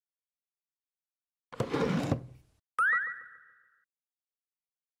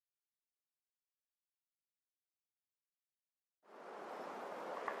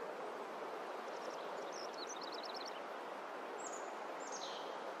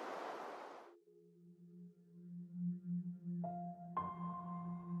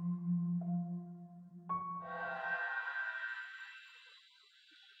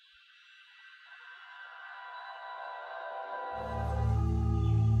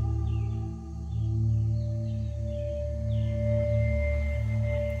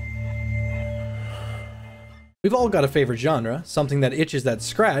We've all got a favorite genre, something that itches that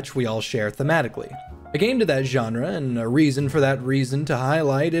scratch we all share thematically. A game to that genre, and a reason for that reason to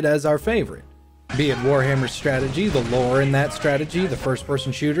highlight it as our favorite. Be it Warhammer strategy, the lore in that strategy, the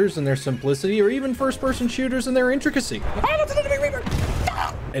first-person shooters and their simplicity, or even first-person shooters and their intricacy.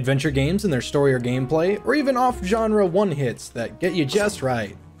 Adventure games and their story or gameplay, or even off-genre one-hits that get you just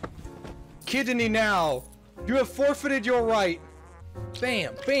right. Kidney now! You have forfeited your right!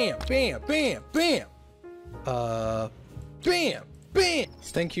 Bam, bam, bam, bam, bam! Bam! Bam!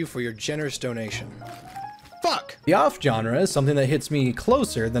 Thank you for your generous donation. Fuck! The off-genre is something that hits me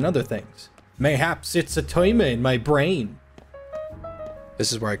closer than other things. Mayhaps it's a timer in my brain.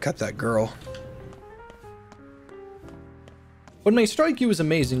 This is where I cut that girl. What may strike you as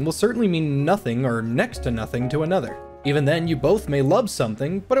amazing will certainly mean nothing or next to nothing to another. Even then, you both may love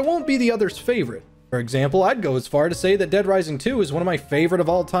something, but it won't be the other's favorite. For example, I'd go as far to say that Dead Rising 2 is one of my favorite of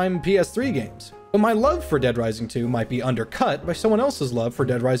all time PS3 games. But my love for Dead Rising 2 might be undercut by someone else's love for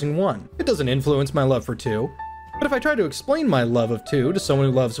Dead Rising 1. It doesn't influence my love for 2. But if I try to explain my love of 2 to someone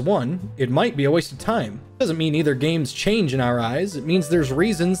who loves 1, it might be a waste of time. It doesn't mean either games change in our eyes, it means there's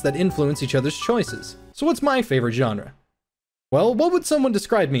reasons that influence each other's choices. So what's my favorite genre? Well, what would someone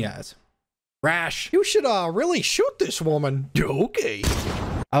describe me as? Rash. You should, really shoot this woman. Okay.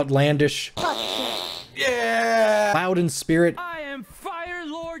 Outlandish. Yeah! Loud in spirit. I am Fire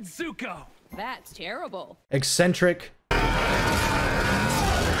Lord Zuko. That's terrible. Eccentric.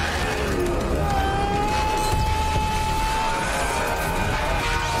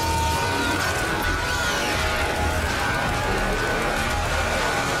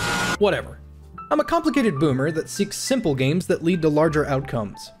 Whatever. I'm a complicated boomer that seeks simple games that lead to larger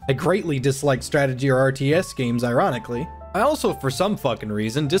outcomes. I greatly dislike strategy or RTS games, ironically. I also, for some fucking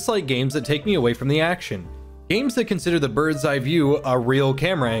reason, dislike games that take me away from the action. Games that consider the bird's eye view a real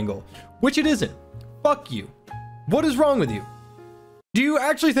camera angle, which it isn't. Fuck you. What is wrong with you? Do you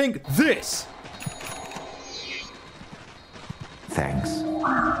actually think this? Thanks.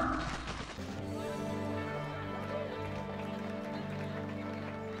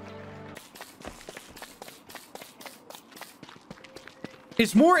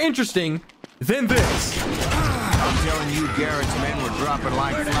 It's more interesting than this. I'm telling you, Garrett's men were dropping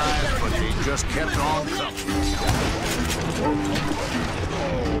like flies, but they just kept on coming.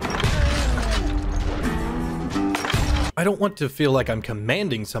 I don't want to feel like I'm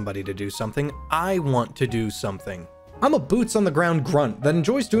commanding somebody to do something. I want to do something. I'm a boots-on-the-ground grunt that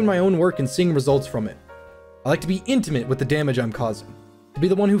enjoys doing my own work and seeing results from it. I like to be intimate with the damage I'm causing, to be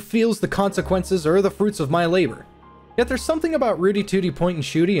the one who feels the consequences or the fruits of my labor. Yet there's something about Rudy Tooty point and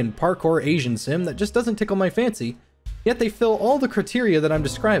shooty and parkour Asian sim that just doesn't tickle my fancy, yet they fill all the criteria that I'm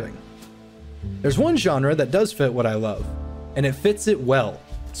describing. There's one genre that does fit what I love, and it fits it well: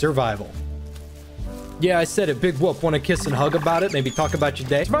 survival. Yeah, I said it, big whoop, want to kiss and hug about it, maybe talk about your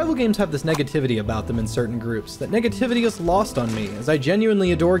day? Survival games have this negativity about them in certain groups. That negativity is lost on me, as I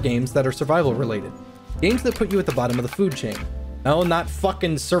genuinely adore games that are survival related. Games that put you at the bottom of the food chain. No, not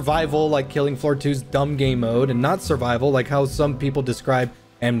fucking survival like Killing Floor 2's dumb game mode, and not survival like how some people describe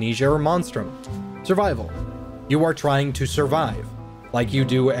Amnesia or Monstrum. Survival. You are trying to survive, like you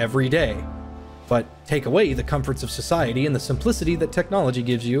do every day. But take away the comforts of society and the simplicity that technology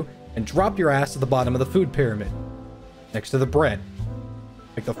gives you, and drop your ass to the bottom of the food pyramid. Next to the bread.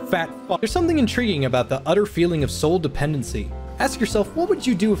 Like the fat fuck. There's something intriguing about the utter feeling of soul dependency. Ask yourself, what would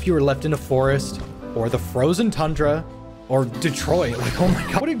you do if you were left in a forest, or the frozen tundra, or Detroit? Like, oh my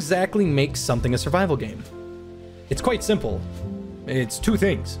god. What exactly makes something a survival game? It's quite simple. It's two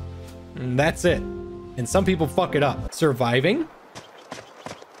things. And that's it. And some people fuck it up. Surviving?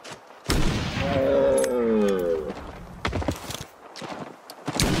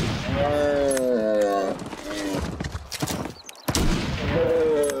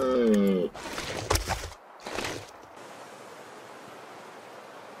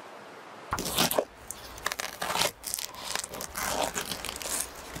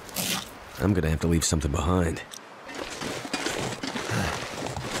 I'm gonna have to leave something behind.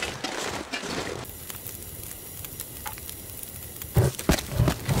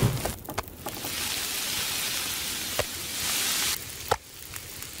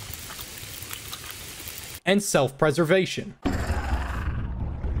 And self-preservation.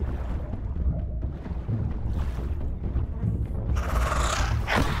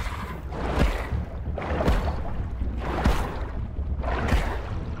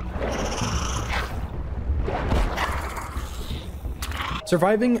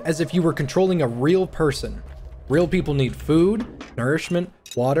 Surviving as if you were controlling a real person. Real people need food, nourishment,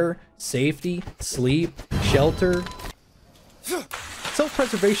 water, safety, sleep, shelter.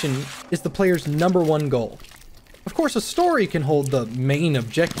 Self-preservation is the player's #1 goal. Of course, a story can hold the main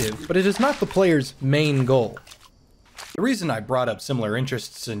objective, but it is not the player's main goal. The reason I brought up similar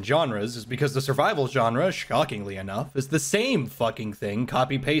interests in genres is because the survival genre, shockingly enough, is the same fucking thing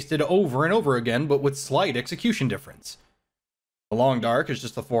copy-pasted over and over again, but with slight execution difference. The Long Dark is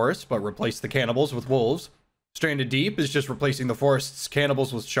just the forest, but replace the cannibals with wolves. Stranded Deep is just replacing the forest's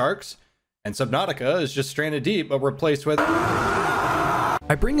cannibals with sharks. And Subnautica is just Stranded Deep, but replaced with...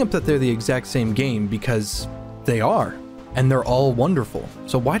 I bring up that they're the exact same game because they are. And they're all wonderful.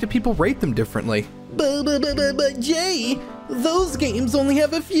 So why do people rate them differently? But Jay, those games only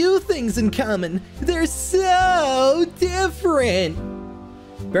have a few things in common. They're so different.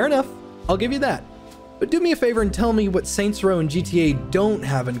 Fair enough. I'll give you that. But do me a favor and tell me what Saints Row and GTA don't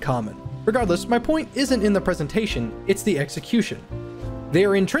have in common. Regardless, my point isn't in the presentation, it's the execution. They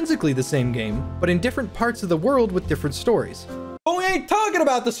are intrinsically the same game, but in different parts of the world with different stories. But we ain't talking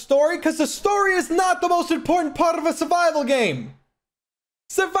about the story, because the story is not the most important part of a survival game.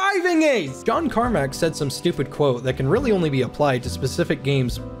 Surviving is! John Carmack said some stupid quote that can really only be applied to specific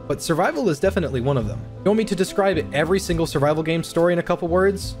games, but survival is definitely one of them. You want me to describe every single survival game story in a couple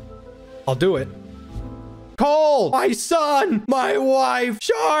words? I'll do it. Cold, my son, my wife,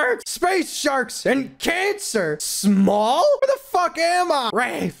 sharks, space sharks, and cancer. Small? Where the fuck am I?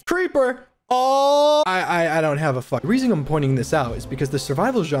 Wraith, creeper. Oh, I don't have a fuck. The reason I'm pointing this out is because the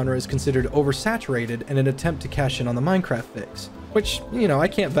survival genre is considered oversaturated in an attempt to cash in on the Minecraft fix. Which, you know, I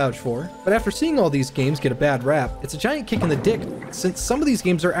can't vouch for. But after seeing all these games get a bad rap, it's a giant kick in the dick, since some of these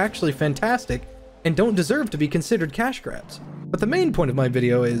games are actually fantastic and don't deserve to be considered cash grabs. But the main point of my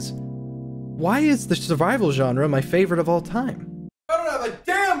video is, why is the survival genre my favorite of all time? I don't have a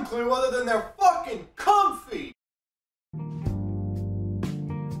damn clue other than they're fucking comfy.